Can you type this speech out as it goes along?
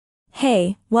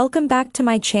Hey, welcome back to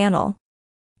my channel.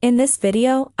 In this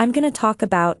video, I'm gonna talk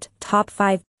about top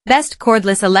 5 best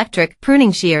cordless electric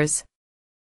pruning shears.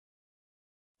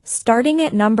 Starting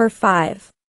at number 5.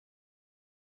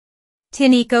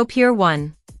 Tineco Pure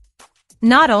 1.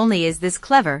 Not only is this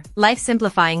clever,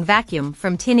 life-simplifying vacuum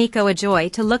from Tineco a joy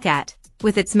to look at,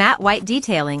 with its matte white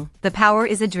detailing, the power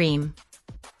is a dream.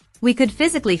 We could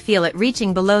physically feel it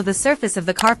reaching below the surface of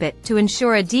the carpet to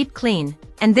ensure a deep clean,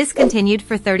 and this continued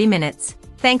for 30 minutes,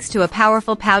 thanks to a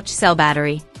powerful pouch cell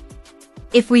battery.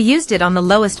 If we used it on the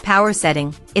lowest power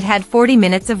setting, it had 40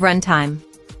 minutes of runtime.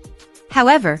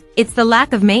 However, it's the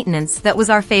lack of maintenance that was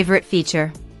our favorite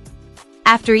feature.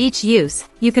 After each use,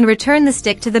 you can return the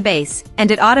stick to the base,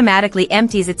 and it automatically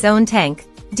empties its own tank,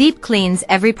 deep cleans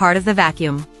every part of the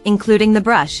vacuum, including the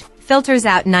brush, filters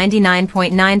out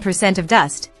 99.9% of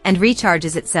dust, and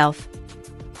recharges itself.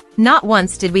 Not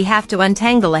once did we have to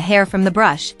untangle a hair from the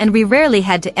brush, and we rarely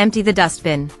had to empty the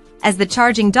dustbin, as the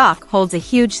charging dock holds a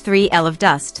huge 3L of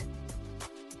dust.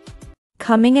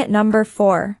 Coming at number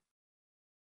 4.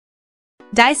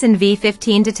 Dyson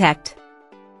V15 Detect.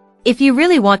 If you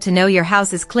really want to know your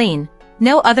house is clean,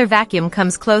 no other vacuum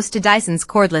comes close to Dyson's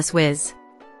cordless whiz.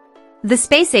 The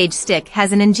space-age stick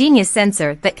has an ingenious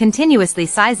sensor that continuously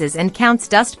sizes and counts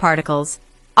dust particles,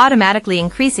 automatically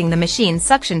increasing the machine's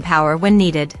suction power when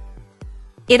needed.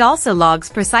 It also logs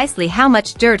precisely how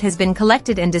much dirt has been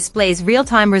collected and displays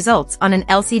real-time results on an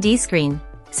LCD screen,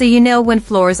 so you know when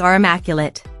floors are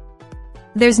immaculate.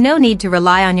 There's no need to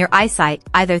rely on your eyesight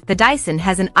either. The Dyson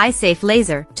has an eye-safe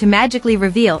laser to magically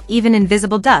reveal even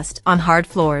invisible dust on hard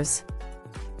floors.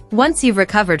 Once you've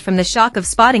recovered from the shock of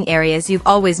spotting areas you've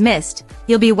always missed,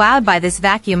 you'll be wowed by this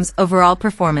vacuum's overall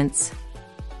performance.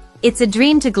 It's a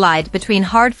dream to glide between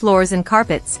hard floors and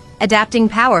carpets, adapting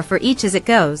power for each as it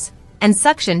goes, and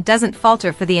suction doesn't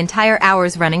falter for the entire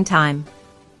hour's running time.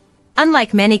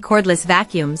 Unlike many cordless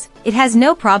vacuums, it has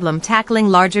no problem tackling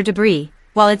larger debris,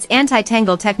 while its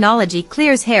anti-tangle technology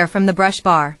clears hair from the brush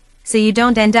bar, so you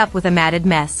don't end up with a matted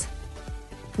mess.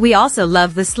 We also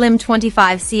love the slim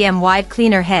 25 cm wide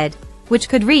cleaner head, which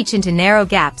could reach into narrow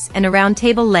gaps and around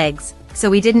table legs, so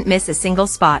we didn't miss a single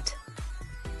spot.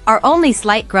 Our only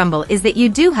slight grumble is that you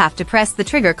do have to press the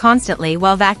trigger constantly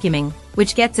while vacuuming,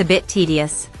 which gets a bit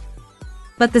tedious.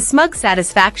 But the smug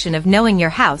satisfaction of knowing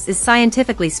your house is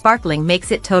scientifically sparkling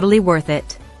makes it totally worth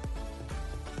it.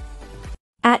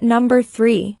 At number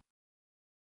 3.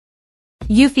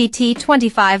 Eufy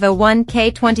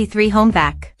T2501K23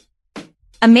 homevac.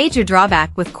 A major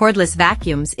drawback with cordless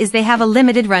vacuums is they have a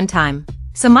limited runtime,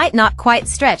 so might not quite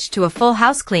stretch to a full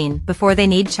house clean before they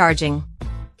need charging.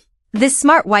 This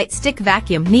smart white stick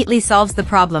vacuum neatly solves the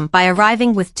problem by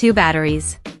arriving with 2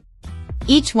 batteries.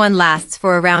 Each one lasts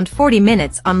for around 40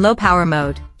 minutes on low power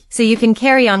mode, so you can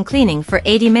carry on cleaning for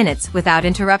 80 minutes without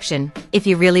interruption, if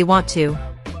you really want to.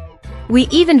 We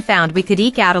even found we could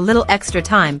eke out a little extra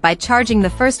time by charging the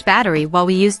first battery while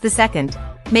we used the second,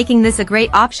 making this a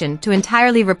great option to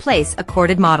entirely replace a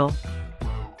corded model.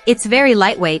 It's very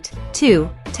lightweight, too,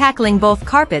 tackling both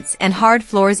carpets and hard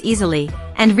floors easily,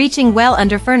 and reaching well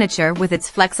under furniture with its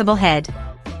flexible head.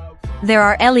 There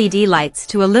are LED lights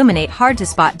to illuminate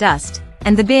hard-to-spot dust,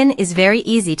 and the bin is very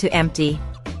easy to empty.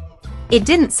 It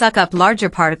didn't suck up larger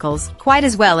particles quite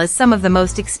as well as some of the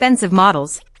most expensive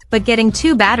models, but getting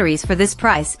 2 batteries for this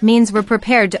price means we're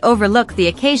prepared to overlook the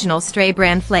occasional stray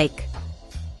brand flake.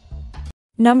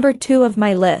 Number 2 of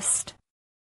my list.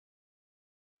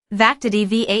 Vactidy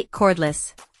V8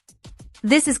 Cordless.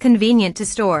 This is convenient to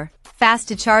store, fast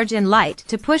to charge and light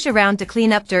to push around to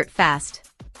clean up dirt fast.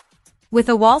 With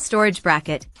a wall storage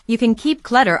bracket, you can keep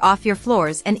clutter off your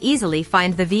floors and easily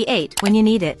find the V8 when you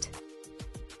need it.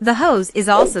 The hose is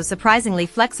also surprisingly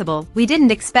flexible. We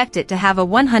didn't expect it to have a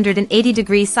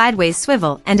 180-degree sideways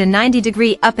swivel and a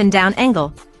 90-degree up and down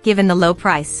angle, given the low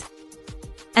price.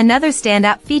 Another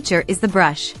standout feature is the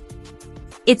brush.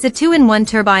 It's a 2-in-1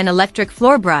 turbine electric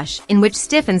floor brush in which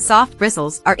stiff and soft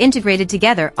bristles are integrated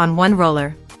together on one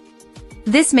roller.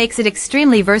 This makes it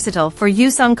extremely versatile for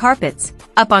use on carpets,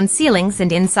 up on ceilings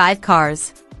and inside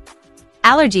cars.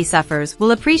 Allergy sufferers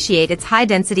will appreciate its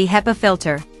high-density HEPA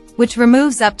filter, which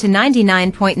removes up to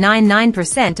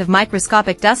 99.99% of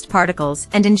microscopic dust particles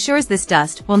and ensures this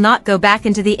dust will not go back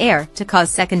into the air to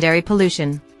cause secondary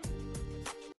pollution.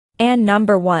 And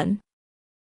number 1.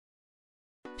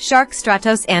 Shark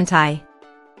Stratos Anti.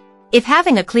 If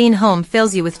having a clean home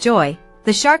fills you with joy,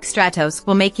 the Shark Stratos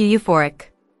will make you euphoric.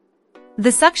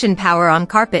 The suction power on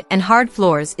carpet and hard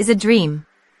floors is a dream.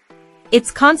 It's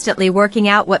constantly working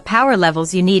out what power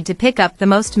levels you need to pick up the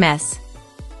most mess.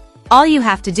 All you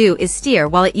have to do is steer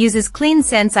while it uses Clean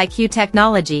Sense IQ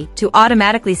technology to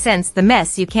automatically sense the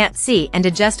mess you can't see and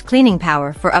adjust cleaning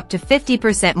power for up to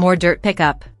 50% more dirt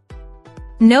pickup.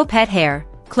 No pet hair,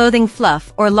 clothing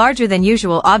fluff or larger than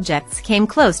usual objects came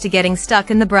close to getting stuck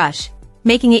in the brush,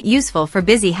 making it useful for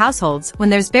busy households when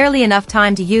there's barely enough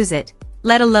time to use it,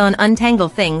 let alone untangle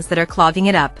things that are clogging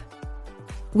it up.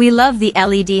 We love the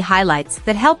LED highlights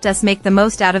that helped us make the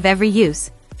most out of every use,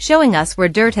 showing us where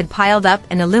dirt had piled up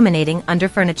and illuminating under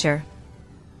furniture.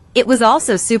 It was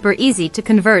also super easy to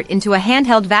convert into a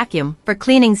handheld vacuum for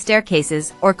cleaning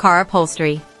staircases or car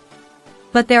upholstery.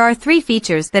 But there are 3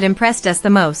 features that impressed us the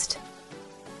most.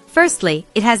 Firstly,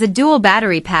 it has a dual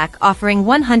battery pack offering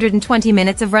 120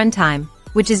 minutes of runtime,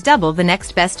 which is double the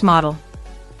next best model.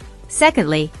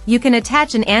 Secondly, you can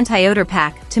attach an anti-odor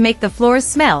pack to make the floors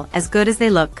smell as good as they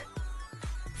look.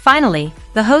 Finally,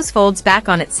 the hose folds back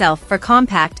on itself for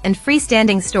compact and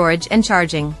freestanding storage and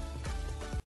charging.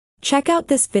 Check out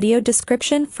this video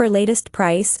description for latest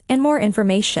price and more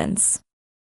informations.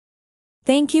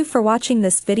 Thank you for watching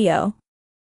this video.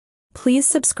 Please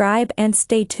subscribe and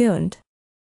stay tuned.